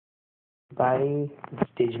Everybody, it's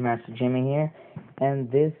Digimaster Jimmy here, and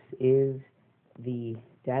this is the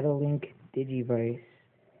data link digivice.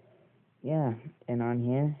 Yeah, and on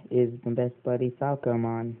here is my best buddy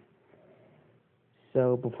Falcomon.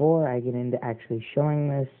 So before I get into actually showing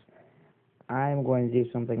this, I'm going to do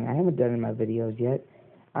something I haven't done in my videos yet.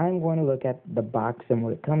 I'm going to look at the box and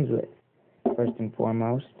what it comes with. First and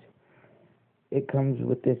foremost, it comes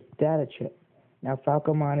with this data chip. Now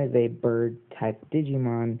Falcomon is a bird type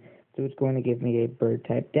Digimon, so it's going to give me a bird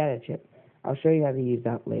type data chip. I'll show you how to use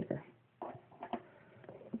that later.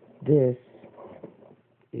 This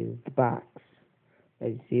is the box.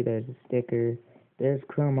 As you see, there's a sticker, there's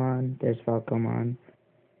Chromon, there's Falcomon,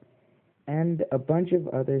 and a bunch of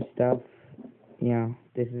other stuff.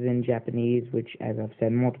 This is in Japanese, which, as I've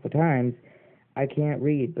said multiple times, I can't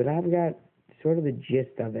read, but I've got sort of the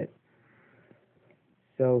gist of it.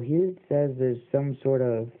 So here it says there's some sort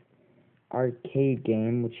of arcade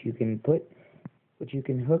game which you can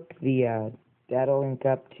hook the data link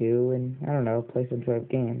up to, and I don't know, play some sort of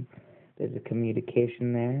game. There's a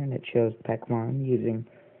communication there, and it shows Pekmon using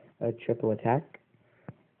a triple attack.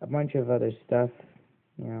 A bunch of other stuff,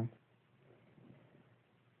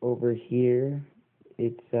 Over here,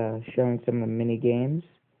 it's showing some of the mini games,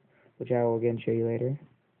 which I will again show you later,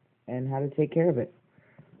 and how to take care of it.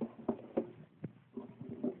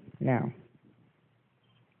 Now,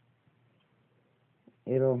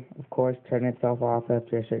 it'll, of course, turn itself off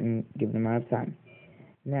after a certain given amount of time.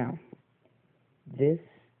 Now, this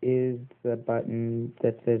is the button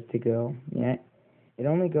that says to go. Yeah, it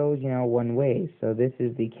only goes, one way, so this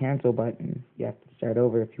is the cancel button. You have to start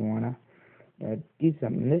over if you want to do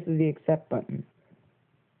something. This is the accept button.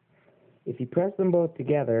 If you press them both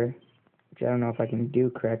together, which I don't know if I can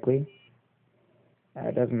do correctly,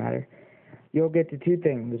 it doesn't matter, you'll get to two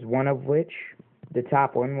things, one of which, the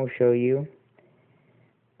top one, will show you,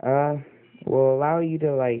 will allow you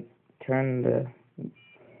to, turn the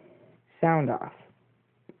sound off.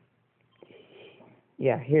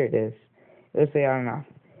 Yeah, here it is. It'll say on and off.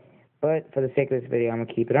 But for the sake of this video, I'm going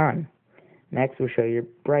to keep it on. Next, we'll show your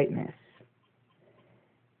brightness.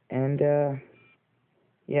 And,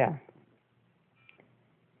 yeah.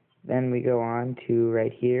 Then we go on to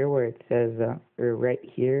right here where it says, or right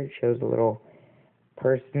here, it shows a little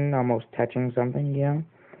person almost touching something,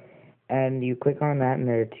 And you click on that, and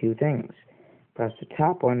there are two things. Press the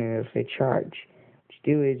top one, and it'll say charge. What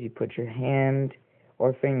you do is you put your hand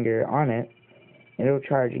or finger on it, and it'll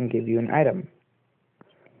charge and give you an item.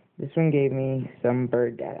 This one gave me some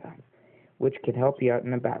bird data, which could help you out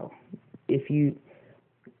in a battle.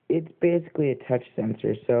 It's basically a touch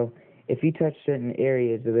sensor, so if you touch certain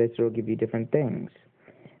areas of this, it'll give you different things.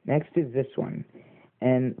 Next is this one,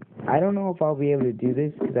 and I don't know if I'll be able to do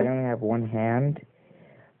this because I only have one hand,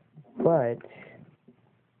 but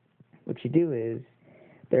what you do is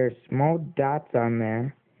there are small dots on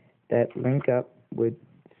there that link up with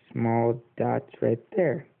small dots right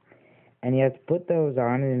there, and you have to put those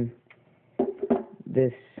on, and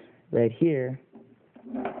this right here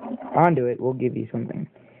onto it will give you something.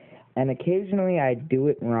 And occasionally I do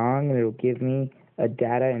it wrong, and it'll give me a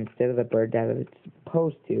data instead of the bird data it's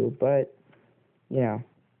supposed to, but if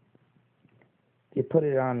you put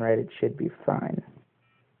it on right, it should be fine.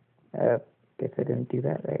 Guess I didn't do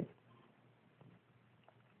that right.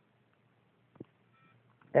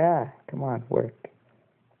 Come on, work.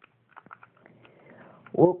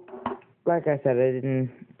 Well, like I said, I didn't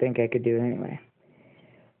think I could do it anyway.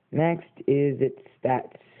 Next is its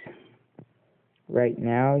stats. Right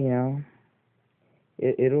now,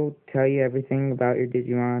 it'll tell you everything about your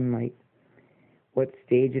Digimon, like what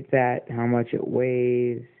stage it's at, how much it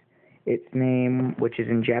weighs, its name, which is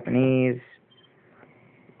in Japanese.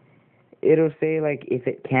 It'll say, if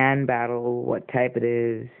it can battle, what type it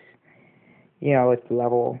is, its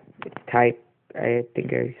level, its type, I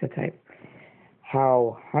think I already said type,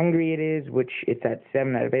 how hungry it is, which it's at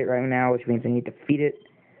 7 out of 8 right now, which means I need to feed it,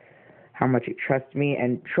 how much it trusts me,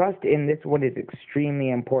 and trust in this one is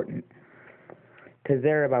extremely important, because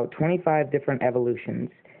there are about 25 different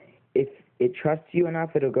evolutions. If it trusts you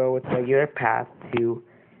enough, it'll go with your path to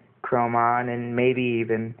Chromon and maybe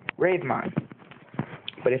even Ravemon.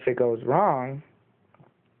 But if it goes wrong,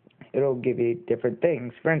 it'll give you different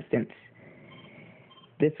things. For instance,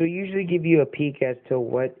 this will usually give you a peek as to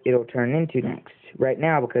what it'll turn into next. Right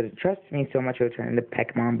now, because it trusts me so much, it'll turn into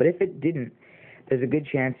Pekmon. But if it didn't, there's a good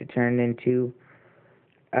chance it turned into,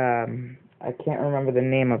 I can't remember the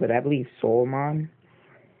name of it. I believe Soulmon.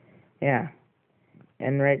 Yeah.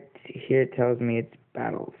 And right here it tells me its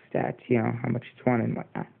battle stats, how much it's won and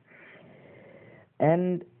whatnot.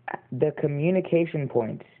 And the communication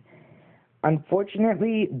points.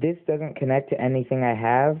 Unfortunately, this doesn't connect to anything I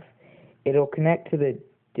have. It'll connect to the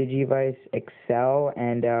digivice Excel,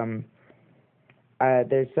 and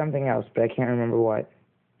there's something else, but I can't remember what.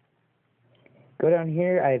 Go down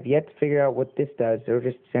here. I have yet to figure out what this does. It'll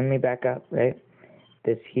just send me back up, right?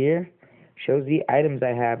 This here shows the items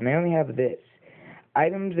I have, and I only have this.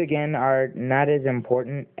 Items, again, are not as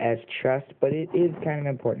important as trust, but it is kind of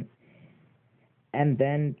important. And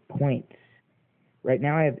then points. Right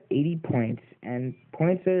now I have 80 points, and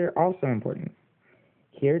points are also important.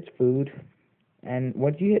 Here it's food, and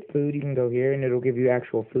once you hit food, you can go here, and it'll give you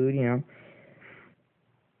actual food,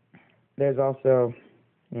 There's also,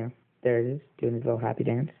 there it is, doing his little happy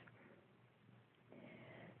dance.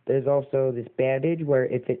 There's also this bandage where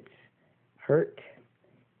if it's hurt,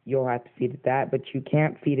 you'll have to feed it that, but you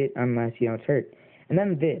can't feed it unless it's hurt. And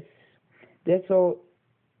then this.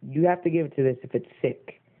 You have to give it to this if it's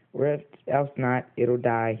sick, or if else not, it'll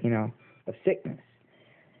die, of sickness.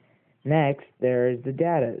 Next, there's the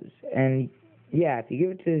datas, and if you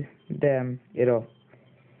give it to them, it'll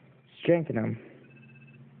strengthen them.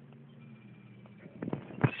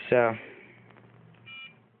 So,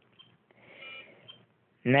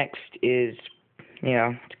 next is,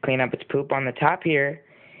 to clean up its poop on the top here,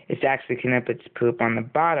 is to actually clean up its poop on the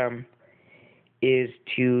bottom, is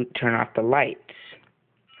to turn off the lights.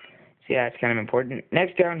 So it's kind of important.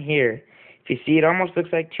 Next down here, if you see, it almost looks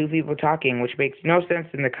like two people talking, which makes no sense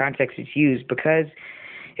in the context it's used because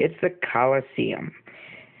it's the Colosseum.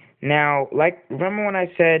 Now, remember when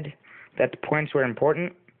I said that the points were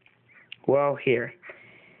important? Well, here.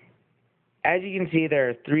 As you can see, there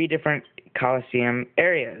are 3 different Colosseum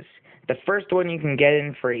areas. The first one you can get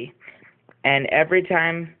in free. And every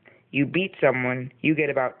time you beat someone, you get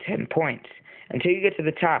about 10 points. Until you get to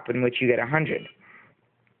the top, in which you get 100.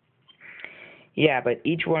 Yeah, but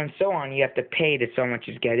each one so on, you have to pay to so much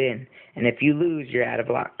as get in. And if you lose, you're out of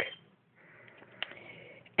luck.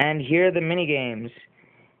 And here are the mini-games.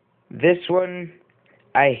 This one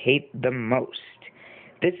I hate the most.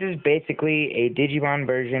 This is basically a Digimon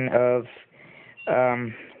version of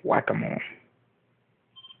Whack-A-Mole.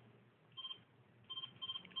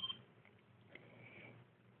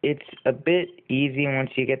 It's a bit easy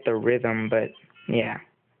once you get the rhythm, but yeah.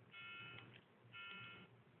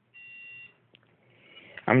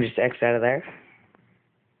 I'm just X out of there.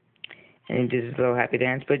 And he does his little happy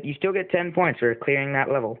dance, but you still get 10 points for clearing that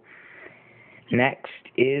level. Next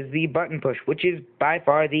is the button push, which is by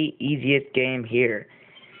far the easiest game here.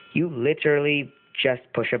 You literally just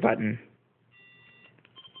push a button.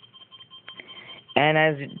 And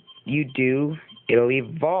as you do, it'll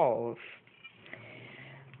evolve.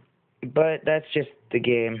 But that's just the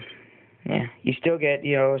game. Yeah, you still get,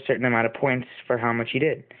 a certain amount of points for how much you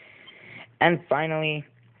did. And finally,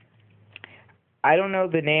 I don't know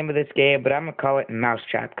the name of this game, but I'm going to call it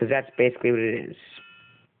Mousetrap, because that's basically what it is.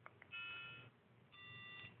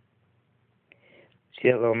 See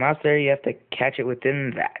that little mouse there? You have to catch it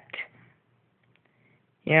within that.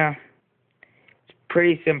 Yeah, it's a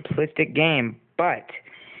pretty simplistic game, but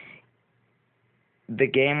the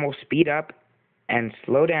game will speed up and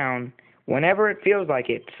slow down whenever it feels like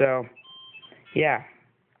it. So, yeah,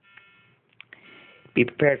 be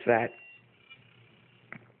prepared for that.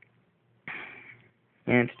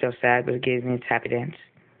 And it's still sad, but it gave me its happy dance.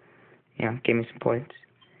 Gave me some points.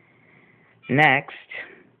 Next,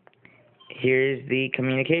 here's the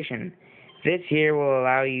communication. This here will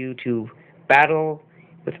allow you to battle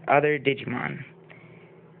with other Digimon,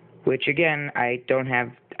 which again, I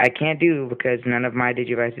can't do because none of my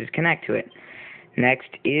digivices connect to it. Next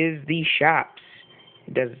is the shops.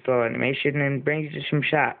 It does a slow animation and brings you to some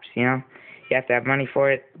shops, You have to have money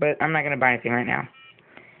for it, but I'm not going to buy anything right now.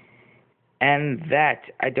 And that,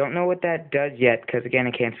 I don't know what that does yet, because again,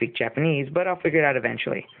 I can't speak Japanese, but I'll figure it out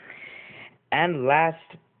eventually. And last,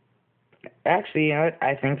 actually, you know what,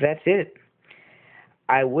 I think that's it.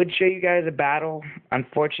 I would show you guys a battle.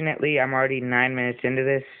 Unfortunately, I'm already 9 minutes into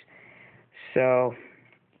this. So,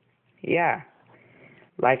 yeah.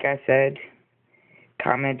 Like I said,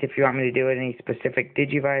 comment if you want me to do any specific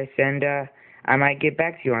digivice, and I might get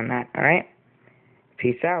back to you on that, alright?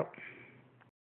 Peace out.